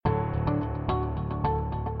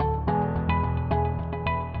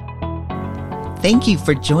Thank you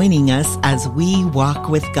for joining us as we walk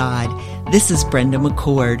with God. This is Brenda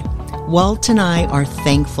McCord. Walt and I are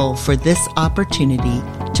thankful for this opportunity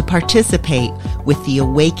to participate with the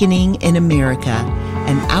Awakening in America,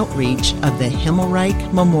 an outreach of the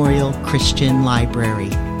Himmelreich Memorial Christian Library.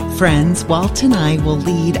 Friends, Walt and I will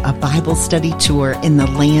lead a Bible study tour in the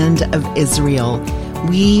land of Israel.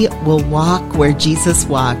 We will walk where Jesus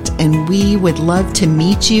walked, and we would love to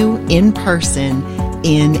meet you in person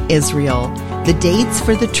in Israel. The dates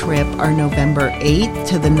for the trip are November 8th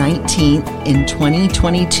to the 19th in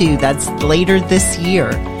 2022. That's later this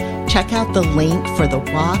year. Check out the link for the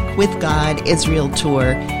Walk with God Israel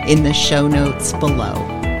tour in the show notes below.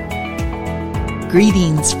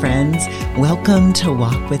 Greetings, friends. Welcome to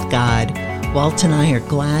Walk with God. Walt and I are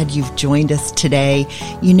glad you've joined us today.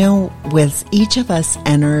 You know, as each of us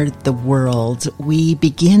enter the world, we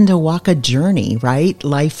begin to walk a journey, right?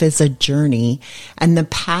 Life is a journey, and the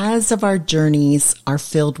paths of our journeys are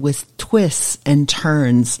filled with twists and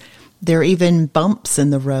turns. There are even bumps in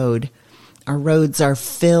the road. Our roads are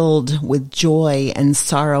filled with joy and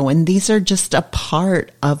sorrow, and these are just a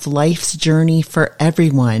part of life's journey for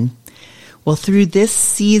everyone. Well, through this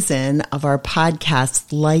season of our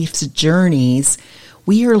podcast, Life's Journeys,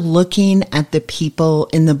 we are looking at the people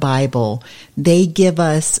in the Bible. They give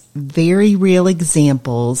us very real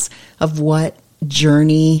examples of what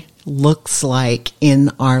journey looks like in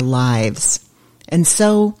our lives. And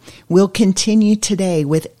so we'll continue today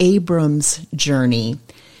with Abram's journey.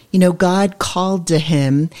 You know, God called to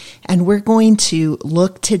him, and we're going to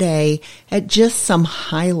look today at just some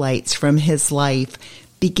highlights from his life,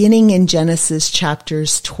 beginning in Genesis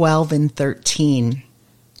chapters 12 and 13.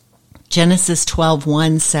 Genesis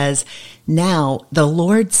 12:1 says, "Now the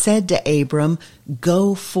Lord said to Abram,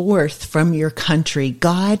 go forth from your country."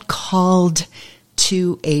 God called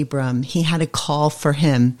to Abram. He had a call for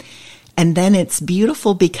him. And then it's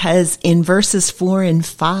beautiful because in verses 4 and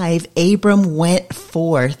 5, Abram went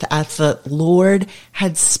forth as the Lord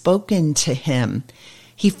had spoken to him.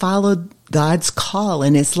 He followed God's call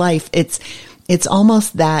in his life. It's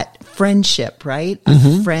almost that friendship, right?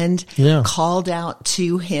 A friend called out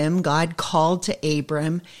to him. God called to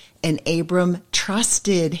Abram, and Abram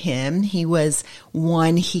trusted him. He was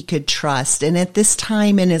one he could trust. And at this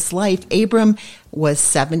time in his life, Abram was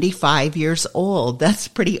 75 years old. That's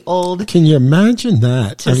pretty old. Can you imagine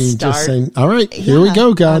that? Just saying, all right, here we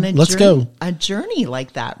go, God. Let's go. A journey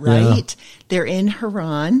like that, right? Yeah. They're in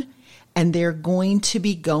Haran. And they're going to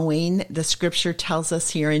be going, the scripture tells us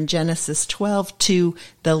here in Genesis 12, to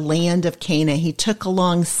the land of Canaan. He took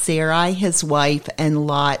along Sarai, his wife, and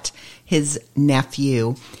Lot, his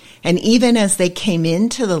nephew. And even as they came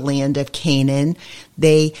into the land of Canaan,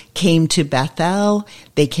 they came to Bethel.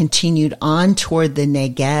 They continued on toward the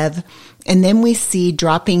Negev. And then we see,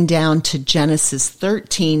 dropping down to Genesis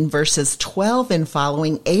 13, verses 12 and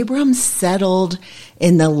following, Abram settled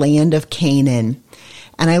in the land of Canaan.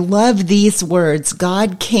 And I love these words.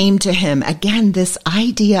 God came to him. Again, this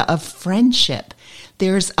idea of friendship.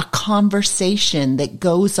 There's a conversation that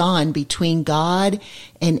goes on between God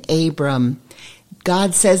and Abram.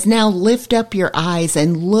 God says, now lift up your eyes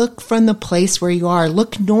and look from the place where you are.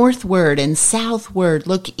 Look northward and southward.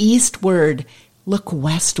 Look eastward. Look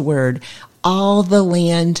westward. All the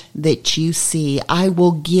land that you see, I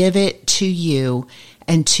will give it to you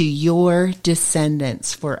and to your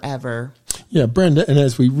descendants forever. Yeah, Brenda, and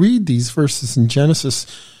as we read these verses in Genesis,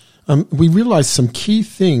 we realize some key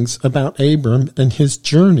things about Abram and his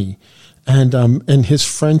journey and his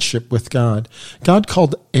friendship with God. God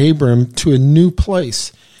called Abram to a new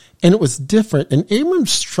place, and it was different. And Abram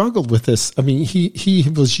struggled with this. I mean, he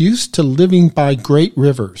was used to living by great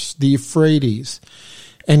rivers, the Euphrates.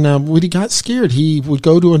 And when he got scared, he would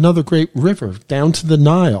go to another great river, down to the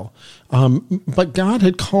Nile. But God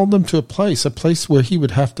had called him to a place where he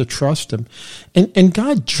would have to trust him. And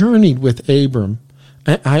God journeyed with Abram.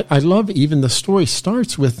 I love even the story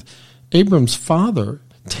starts with Abram's father,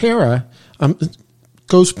 Terah,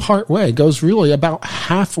 goes part way, goes really about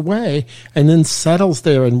halfway, and then settles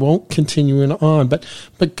there and won't continue on.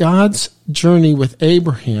 But God's journey with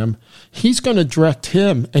Abraham, he's going to direct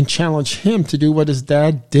him and challenge him to do what his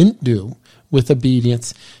dad didn't do with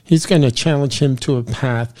obedience. He's going to challenge him to a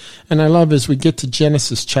path. And I love as we get to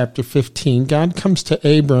Genesis chapter 15, God comes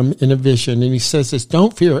to Abram in a vision, and he says this,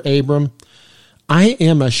 "Don't fear, Abram. I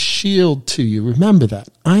am a shield to you." Remember that.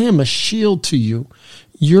 I am a shield to you.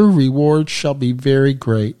 Your reward shall be very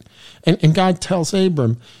great. And God tells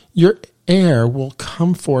Abram, your heir will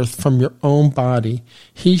come forth from your own body.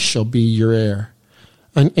 He shall be your heir.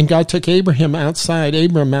 And God took Abram outside,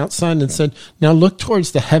 and said, now look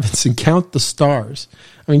towards the heavens and count the stars.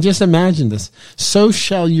 I mean, just imagine this. So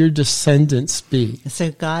shall your descendants be.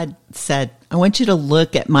 So God said, I want you to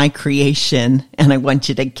look at my creation and I want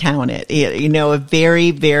you to count it. You know, a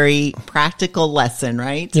very, very practical lesson,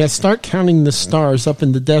 right? Yeah, start counting the stars up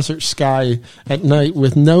in the desert sky at night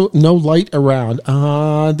with no light around.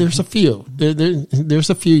 There's a few. There's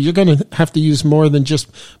a few. You're going to have to use more than just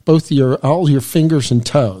all your fingers and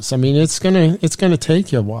toes. I mean, it's going to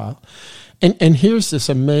take you a while. And here's this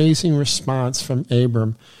amazing response from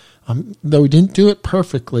Abram. Though he didn't do it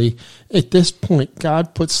perfectly, at this point,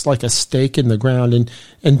 God puts like a stake in the ground.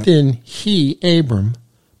 And then Abram,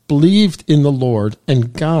 believed in the Lord,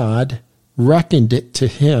 and God reckoned it to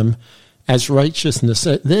him as righteousness.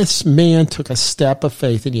 This man took a step of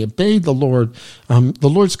faith, and he obeyed the Lord. The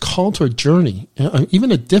Lord's call to a journey,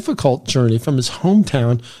 even a difficult journey from his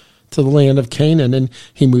hometown to the land of Canaan. And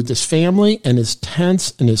he moved his family and his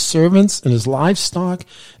tents and his servants and his livestock,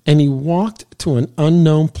 and he walked to an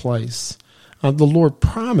unknown place. The Lord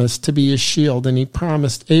promised to be his shield, and he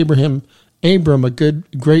promised Abram a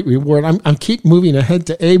great reward. I'm keep moving ahead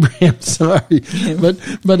to Abraham. Sorry, but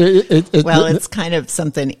it's kind of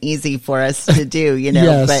something easy for us to do, you know.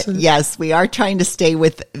 Yes. But yes, we are trying to stay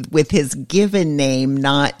with his given name,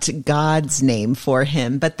 not God's name for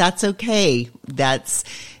him. But that's okay. That's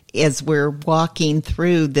as we're walking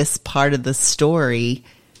through this part of the story.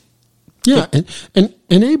 Yeah, and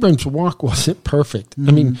Abram's walk wasn't perfect.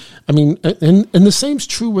 Mm-hmm. I mean, and the same's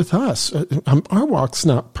true with us. Our walk's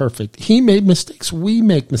not perfect. He made mistakes. We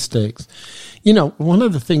make mistakes. You know, one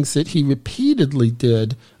of the things that he repeatedly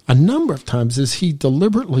did a number of times is he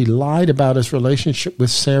deliberately lied about his relationship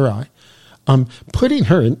with Sarai, putting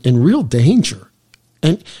her in real danger.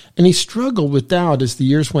 And he struggled with doubt as the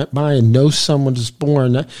years went by, and no son was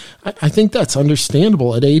born. I think that's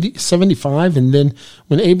understandable at 75, and then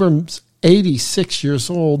when Abram's 86 years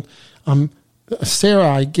old,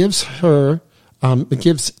 Sarai gives to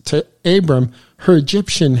Abram her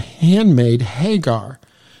Egyptian handmaid Hagar,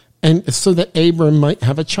 and so that Abram might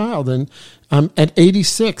have a child. And at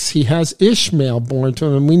 86, he has Ishmael born to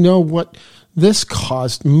him, and we know what this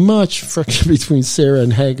caused much friction between Sarah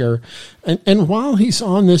and Hagar. And while he's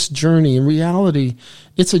on this journey, in reality,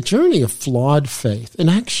 it's a journey of flawed faith. And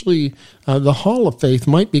actually, the Hall of Faith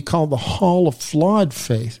might be called the Hall of Flawed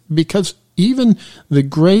Faith, because even the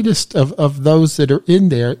greatest of those that are in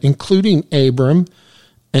there, including Abram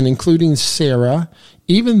and including Sarah,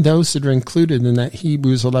 even those that are included in that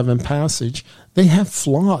Hebrews 11 passage, they have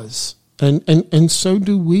flaws. And so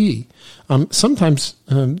do we. Sometimes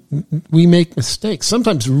we make mistakes,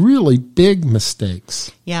 sometimes really big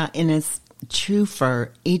mistakes. Yeah, and it's true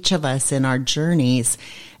for each of us in our journeys.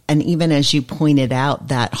 And even as you pointed out,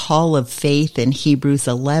 that hall of faith in Hebrews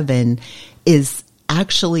 11 is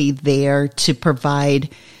actually there to provide,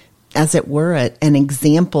 as it were, an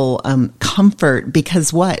example, comfort,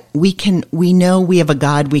 because we know we have a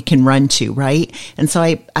God we can run to, right? And so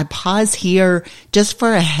I pause here just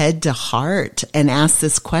for a head to heart and ask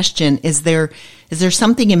this question: Is there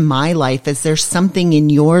something in my life? Is there something in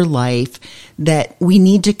your life that we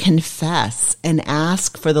need to confess and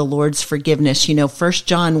ask for the Lord's forgiveness? You know, 1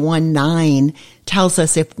 John 1:9 tells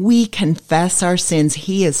us if we confess our sins,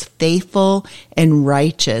 he is faithful and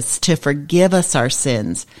righteous to forgive us our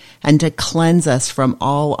sins and to cleanse us from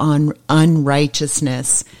all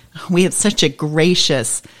unrighteousness. We have such a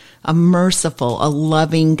gracious, a merciful, a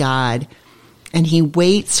loving God, and he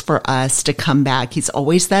waits for us to come back. He's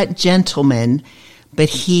always that gentleman, but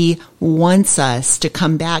he wants us to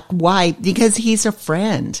come back. Why? Because he's a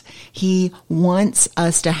friend. He wants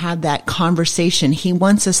us to have that conversation. He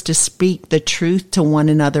wants us to speak the truth to one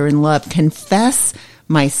another in love. Confess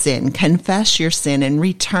my sin, confess your sin, and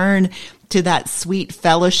return to that sweet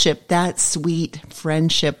fellowship, that sweet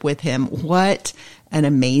friendship with him. What an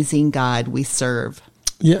amazing God we serve.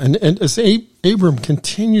 Yeah, and as Abram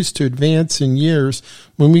continues to advance in years,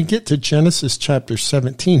 when we get to Genesis chapter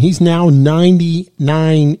 17, he's now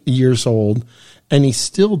 99 years old, and he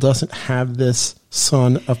still doesn't have this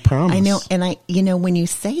son of promise. I know, and when you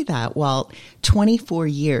say that, Walt, 24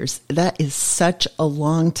 years, that is such a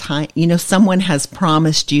long time. You know, someone has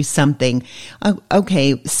promised you something.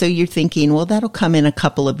 Okay, so you're thinking, well, that'll come in a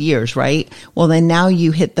couple of years, right? Well, then now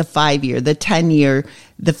you hit the 5-year, the 10-year,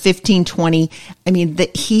 the 15, 20. I mean,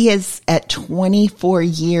 he is at 24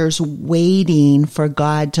 years waiting for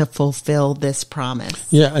God to fulfill this promise.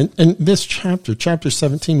 Yeah, and this chapter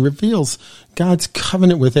 17, reveals God's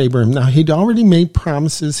covenant with Abram. Now, he'd already made made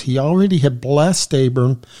promises. He already had blessed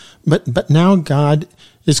Abram, but now God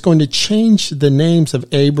is going to change the names of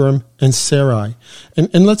Abram and Sarai.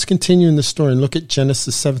 And let's continue in the story and look at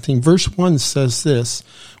Genesis 17. Verse 1 says this,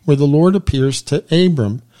 where the Lord appears to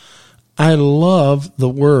Abram. I love the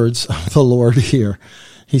words of the Lord here.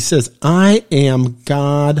 He says, I am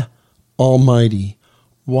God Almighty.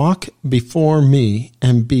 Walk before me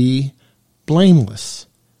and be blameless.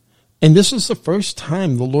 And this is the first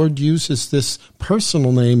time the Lord uses this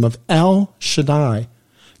personal name of El Shaddai,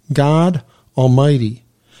 God Almighty.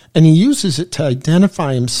 And he uses it to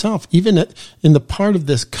identify himself, even in the part of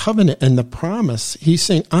this covenant and the promise. He's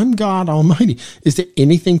saying, I'm God Almighty. Is there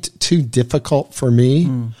anything too difficult for me?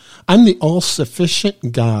 I'm the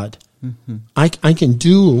all-sufficient God. Mm-hmm. I can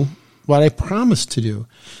do what I promised to do.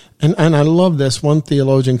 And I love this. One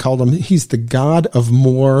theologian called him, he's the God of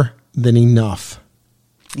more than enough.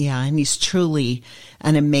 Yeah, and he's truly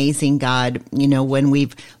an amazing God. You know, when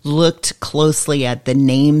we've looked closely at the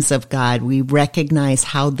names of God, we recognize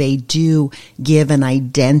how they do give an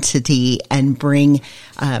identity and bring,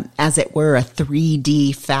 as it were, a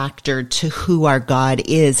 3D factor to who our God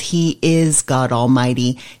is. He is God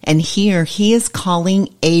Almighty. And here he is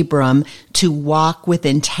calling Abram to walk with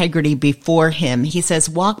integrity before him. He says,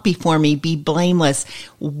 walk before me, be blameless,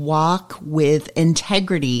 walk with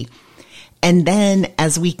integrity. And then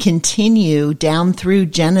as we continue down through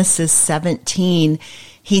Genesis 17,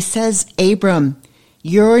 he says, Abram,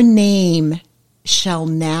 your name shall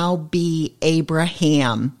now be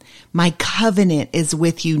Abraham. My covenant is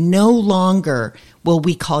with you. No longer will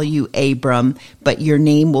we call you Abram, but your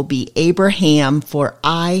name will be Abraham, for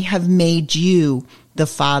I have made you the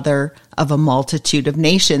father of a multitude of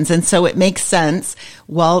nations. And so it makes sense.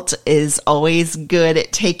 Walt is always good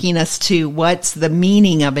at taking us to what's the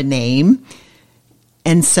meaning of a name.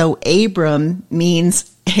 And so Abram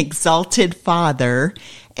means exalted father.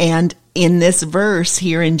 And in this verse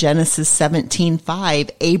here in Genesis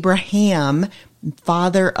 17:5, Abraham,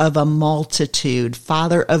 father of a multitude,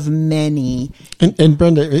 father of many. And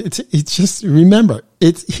Brenda, it's just, remember,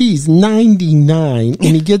 he's 99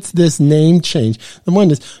 and he gets this name change. The one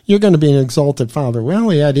is, you're going to be an exalted father. Well,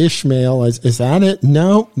 he had Ishmael. Is that it?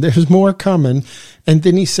 No, there's more coming. And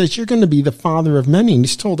then he says, you're going to be the father of many. And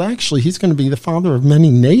he's told, actually, he's going to be the father of many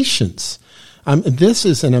nations. This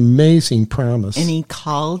is an amazing promise. And he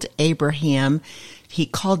called Abraham, he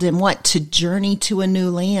called him what? To journey to a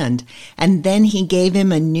new land. And then he gave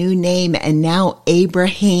him a new name. And now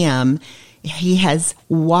Abraham, he has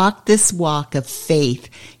walked this walk of faith.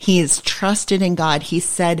 He has trusted in God. He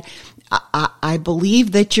said, I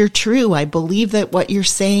believe that you're true. I believe that what you're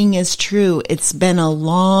saying is true. It's been a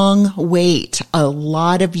long wait. A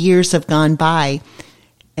lot of years have gone by.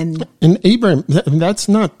 And Abraham, that's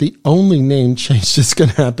not the only name change that's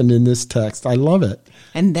going to happen in this text. I love it.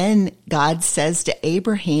 And then God says to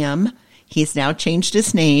Abraham, he's now changed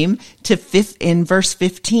his name to in verse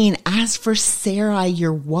 15, as for Sarai,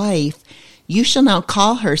 your wife, you shall now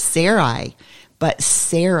call her Sarai, but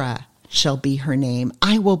Sarah shall be her name.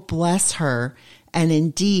 I will bless her, and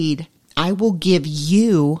indeed, I will give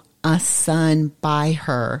you a son by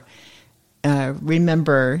her.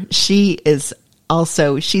 Remember, she's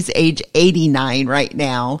age 89 right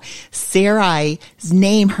now. Sarai's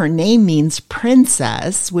name, her name means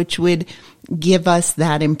princess, which would give us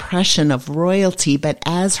that impression of royalty. But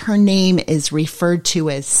as her name is referred to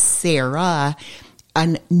as Sarah,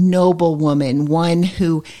 a noble woman, one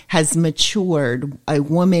who has matured, a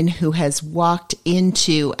woman who has walked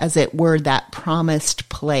into, as it were, that promised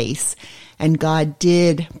place. And God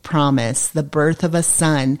did promise the birth of a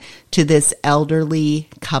son to this elderly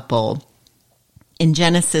couple. In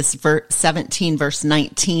Genesis 17, verse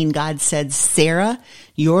 19, God said, Sarah,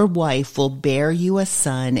 your wife, will bear you a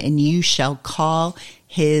son, and you shall call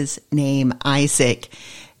his name Isaac.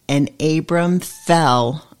 And Abram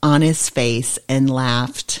fell on his face and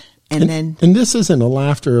laughed. And this isn't a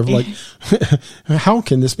laughter of like, how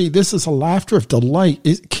can this be? This is a laughter of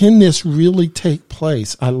delight. Can this really take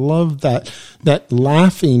place? I love that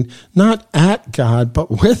laughing, not at God,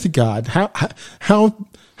 but with God.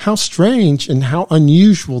 How strange and how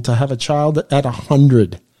unusual to have a child at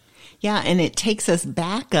 100. Yeah, and it takes us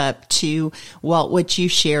back up to, what you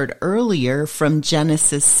shared earlier from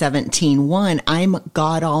Genesis 17:1. I'm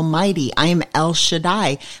God Almighty. I am El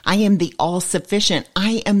Shaddai. I am the all-sufficient.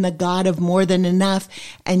 I am the God of more than enough.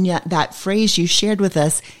 And yet that phrase you shared with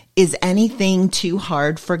us, Is anything too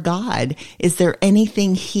hard for God? Is there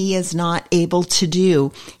anything he is not able to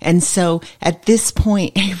do? And so at this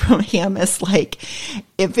point, Abraham is like,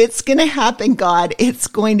 if it's going to happen, God, it's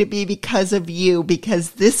going to be because of you,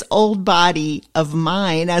 because this old body of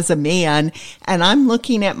mine as a man, and I'm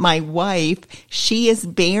looking at my wife, she is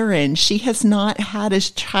barren. She has not had a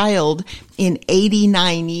child in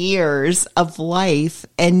 89 years of life,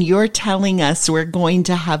 and you're telling us we're going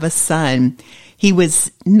to have a son. He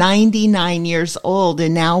was 99 years old,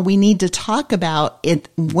 and now we need to talk about it.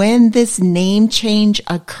 When this name change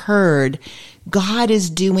occurred, God is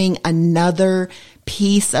doing another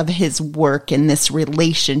piece of his work in this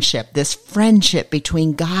relationship, this friendship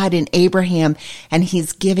between God and Abraham, and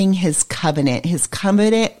he's giving his covenant. His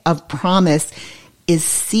covenant of promise is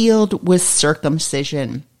sealed with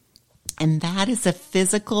circumcision. And that is a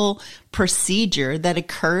physical procedure that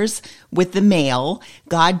occurs with the male.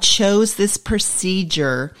 God chose this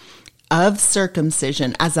procedure of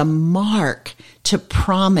circumcision as a mark to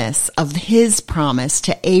promise of his promise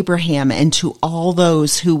to Abraham and to all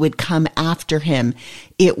those who would come after him.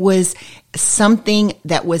 It was something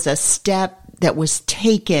that was a step that was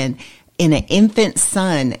taken in an infant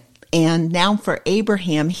son. And now for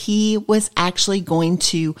Abraham, he was actually going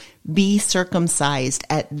to be circumcised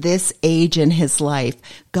at this age in his life.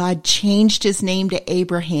 God changed his name to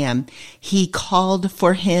Abraham. He called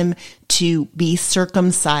for him to be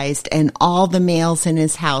circumcised and all the males in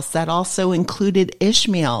his house. That also included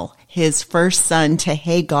Ishmael, his first son, to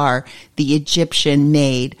Hagar, the Egyptian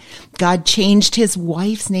maid. God changed his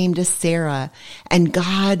wife's name to Sarah, and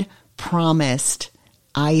God promised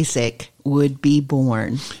Isaac would be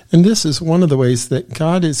born. And this is one of the ways that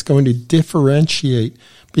God is going to differentiate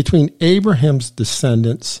between Abraham's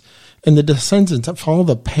descendants and the descendants of all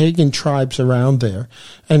the pagan tribes around there.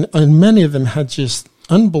 And many of them had just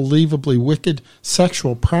unbelievably wicked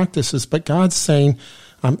sexual practices, but God's saying,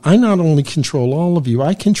 I not only control all of you,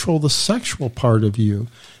 I control the sexual part of you.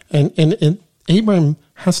 And Abraham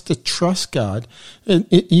has to trust God, and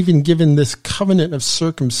even given this covenant of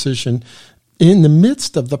circumcision in the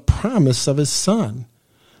midst of the promise of his son.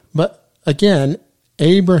 But again,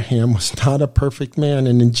 Abraham was not a perfect man.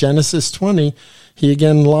 And in Genesis 20, he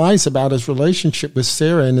again lies about his relationship with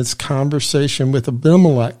Sarah and his conversation with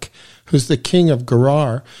Abimelech, who's the king of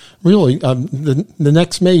Gerar, really the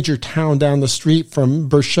next major town down the street from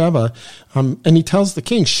Beersheba. And he tells the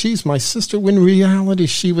king, she's my sister, when in reality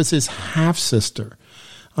she was his half-sister.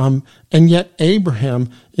 And yet Abraham,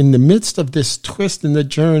 in the midst of this twist in the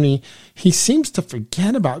journey, he seems to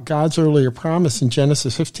forget about God's earlier promise in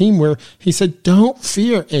Genesis 15, where he said, don't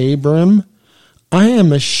fear, Abram. I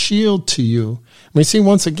am a shield to you. We see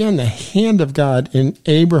once again the hand of God in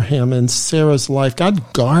Abraham and Sarah's life.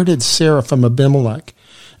 God guarded Sarah from Abimelech.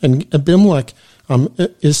 And Abimelech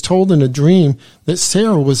is told in a dream that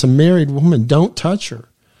Sarah was a married woman. Don't touch her.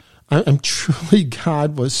 Truly,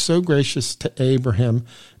 God was so gracious to Abraham,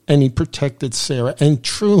 and he protected Sarah. And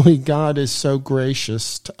truly, God is so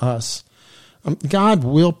gracious to us. God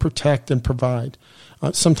will protect and provide.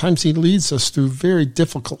 Sometimes he leads us through very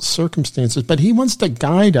difficult circumstances, but he wants to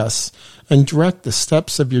guide us and direct the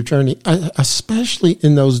steps of your journey, especially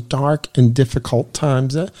in those dark and difficult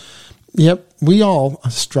times. Yep, we all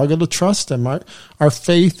struggle to trust him. Our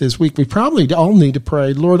faith is weak. We probably all need to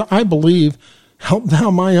pray, Lord, I believe, help thou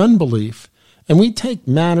my unbelief. And we take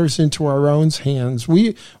matters into our own hands.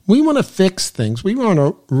 We want to fix things. We want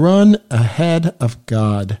to run ahead of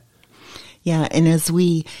God. Yeah, and as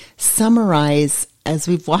we summarize, as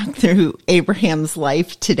we've walked through Abraham's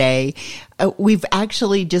life today, we've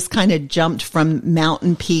actually just kind of jumped from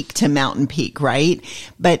mountain peak to mountain peak, right?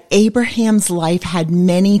 But Abraham's life had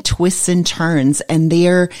many twists and turns, and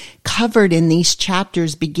they're covered in these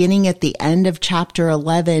chapters, beginning at the end of chapter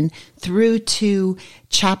 11 through to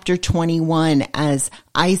chapter 21 as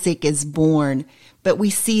Isaac is born. But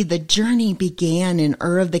we see the journey began in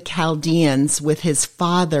Ur of the Chaldeans with his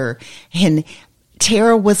father, and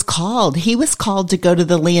Terah was called. He was called to go to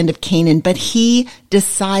the land of Canaan, but he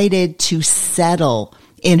decided to settle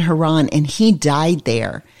in Haran, and he died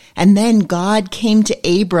there. And then God came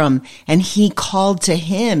to Abram, and he called to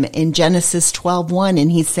him in Genesis 12:1,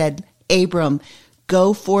 and he said, Abram,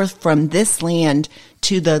 go forth from this land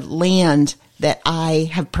to the land that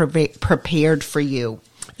I have prepared for you.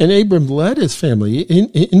 And Abram led his family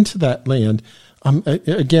into that land.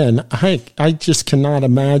 Again, I just cannot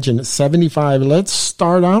imagine at 75, let's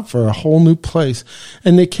start out for a whole new place.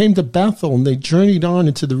 And they came to Bethel, and they journeyed on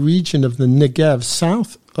into the region of the Negev,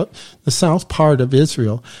 the south part of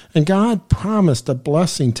Israel. And God promised a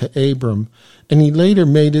blessing to Abram. And he later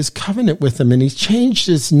made his covenant with him, and he changed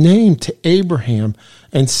his name to Abraham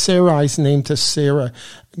and Sarai's name to Sarah.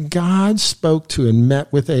 God spoke to and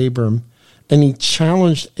met with Abram, and he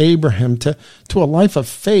challenged Abraham to a life of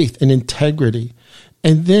faith and integrity.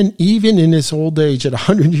 And then even in his old age, at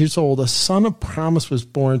 100 years old, a son of promise was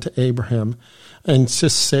born to Abraham and to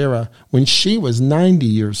Sarah when she was 90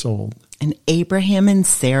 years old. And Abraham and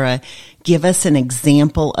Sarah give us an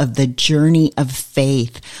example of the journey of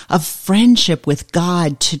faith, of friendship with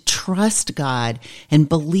God, to trust God and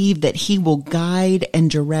believe that he will guide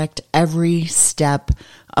and direct every step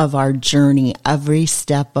of our journey, every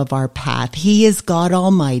step of our path. He is God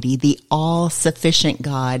Almighty, the all-sufficient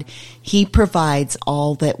God. He provides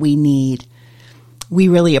all that we need. We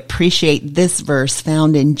really appreciate this verse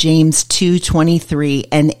found in James 2:23.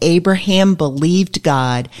 And Abraham believed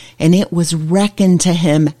God, and it was reckoned to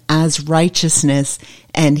him as righteousness,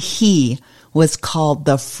 and he was called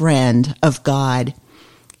the friend of God.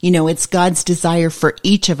 You know, it's God's desire for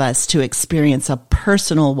each of us to experience a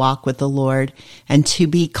personal walk with the Lord and to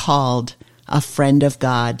be called a friend of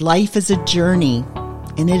God. Life is a journey,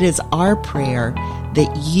 and it is our prayer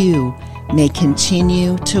that you may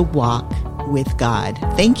continue to walk with God.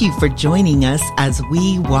 Thank you for joining us as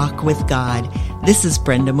we walk with God. This is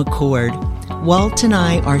Brenda McCord. Walt and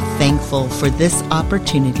I are thankful for this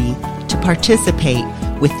opportunity to participate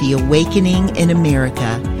with the Awakening in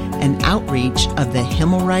America, an outreach of the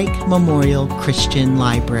Himmelreich Memorial Christian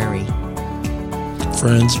Library.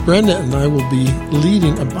 Friends, Brenda and I will be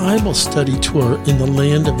leading a Bible study tour in the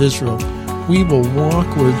land of Israel. We will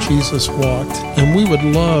walk where Jesus walked, and we would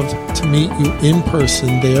love to meet you in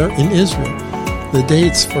person there in Israel. The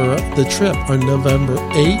dates for the trip are November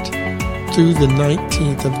 8th through the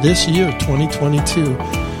 19th of this year, 2022.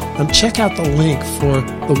 Check out the link for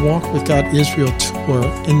the Walk with God Israel tour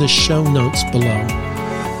in the show notes below.